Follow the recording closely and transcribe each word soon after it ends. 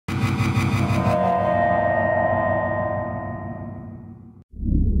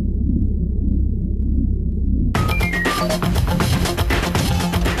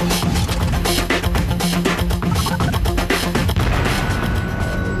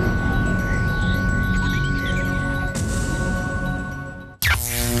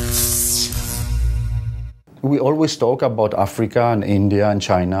we always talk about Africa and India and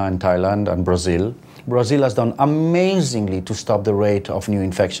China and Thailand and Brazil. Brazil has done amazingly to stop the rate of new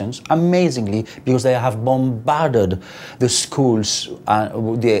infections, amazingly, because they have bombarded the schools,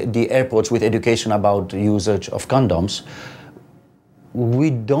 the airports with education about usage of condoms. We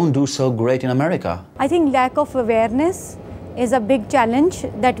don't do so great in America. I think lack of awareness is a big challenge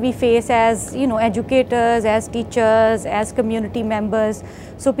that we face as educators, as teachers, as community members.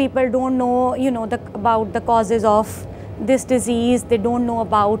 So people don't know about the causes of this disease. They don't know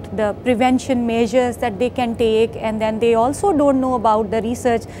about the prevention measures that they can take, and then they also don't know about the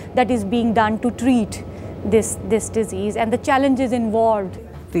research that is being done to treat this disease and the challenges involved.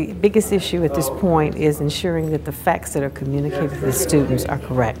 The biggest issue at this point is ensuring that the facts that are communicated to the students are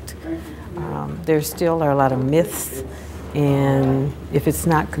correct. There still are a lot of myths, and if it's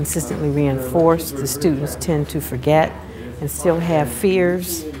not consistently reinforced, the students tend to forget and still have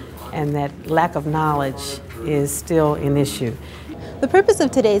fears, and that lack of knowledge is still an issue. The purpose of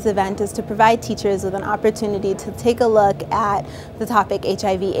today's event is to provide teachers with an opportunity to take a look at the topic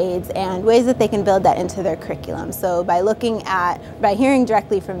HIV/AIDS and ways that they can build that into their curriculum. So by hearing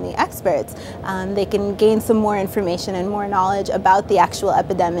directly from the experts, they can gain some more information and more knowledge about the actual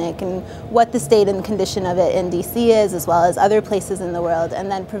epidemic and what the state and condition of it in DC is, as well as other places in the world, and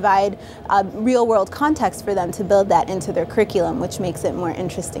then provide a real-world context for them to build that into their curriculum, which makes it more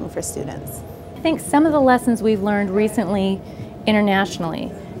interesting for students. I think some of the lessons we've learned recently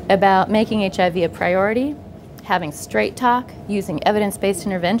internationally about making HIV a priority, having straight talk, using evidence-based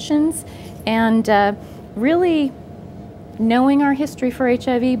interventions, and really knowing our history for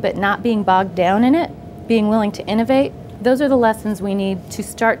HIV but not being bogged down in it, being willing to innovate. Those are the lessons we need to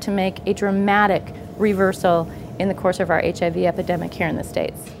start to make a dramatic reversal in the course of our HIV epidemic here in the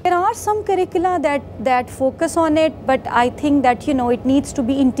States. There are some curricula that focus on it, but I think that it needs to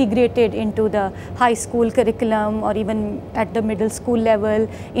be integrated into the high school curriculum or even at the middle school level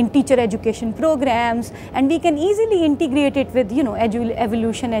in teacher education programs, and we can easily integrate it with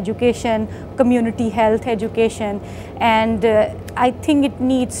evolution education, community health education, and I think it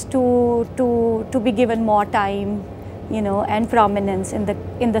needs to be given more time and prominence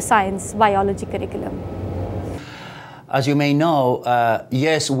in the science biology curriculum. As you may know,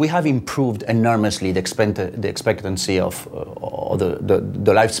 yes, we have improved enormously the expectancy of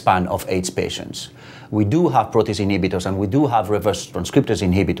the lifespan of AIDS patients. We do have protease inhibitors, and we do have reverse transcriptase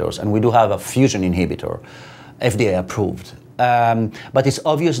inhibitors, and we do have a fusion inhibitor, FDA approved. But it's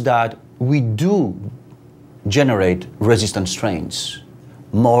obvious that we do generate resistant strains.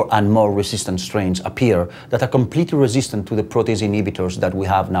 More and more resistant strains appear that are completely resistant to the protease inhibitors that we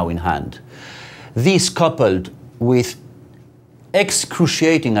have now in hand. These coupled with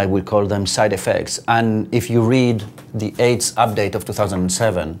excruciating, I would call them, side effects. And if you read the AIDS update of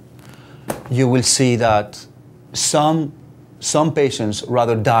 2007, you will see that some patients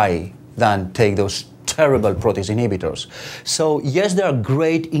rather die than take those terrible protease inhibitors. So yes, they are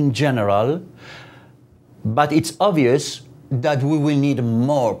great in general, but it's obvious that we will need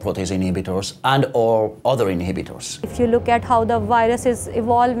more protease inhibitors and/or other inhibitors. If you look at how the virus is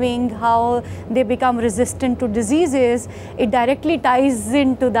evolving, how they become resistant to diseases, it directly ties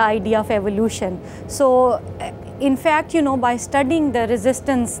into the idea of evolution. So, in fact, by studying the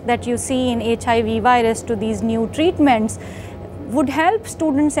resistance that you see in HIV virus to these new treatments, would help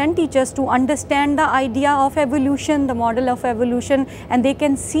students and teachers to understand the idea of evolution, the model of evolution, and they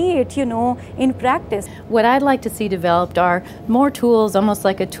can see it, in practice. What I'd like to see developed are more tools, almost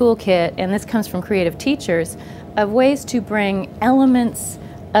like a toolkit, and this comes from creative teachers, of ways to bring elements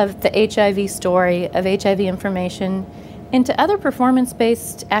of the HIV story, of HIV information, into other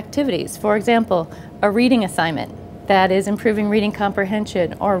performance-based activities. For example, a reading assignment that is improving reading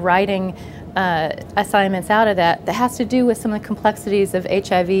comprehension, or writing assignments out of that has to do with some of the complexities of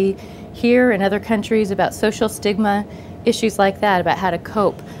HIV here and other countries, about social stigma, issues like that, about how to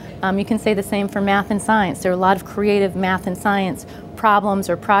cope. You can say the same for math and science. There are a lot of creative math and science problems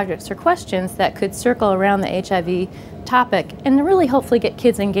or projects or questions that could circle around the HIV topic and really hopefully get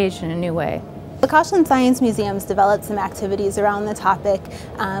kids engaged in a new way. The Koshland Science Museum's developed some activities around the topic.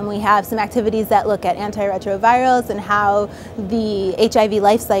 We have some activities that look at antiretrovirals and how the HIV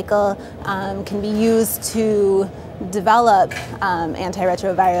life cycle can be used to develop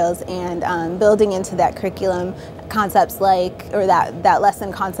antiretrovirals, and building into that curriculum concepts like, or that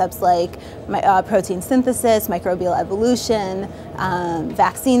lesson concepts like protein synthesis, microbial evolution,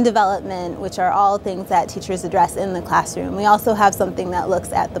 vaccine development, which are all things that teachers address in the classroom. We also have something that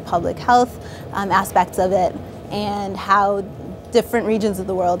looks at the public health aspects of it and how different regions of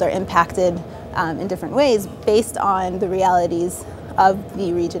the world are impacted in different ways based on the realities of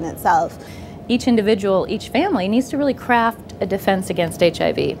the region itself. each individual, each family needs to really craft a defense against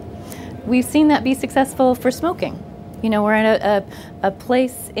HIV. We've seen that be successful for smoking. You know, we're at a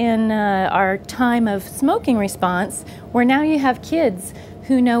place in our time of smoking response where now you have kids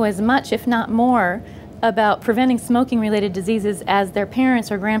who know as much, if not more, about preventing smoking-related diseases as their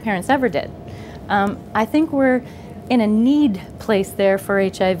parents or grandparents ever did. I think we're in a need place there for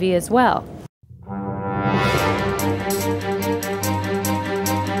HIV as well.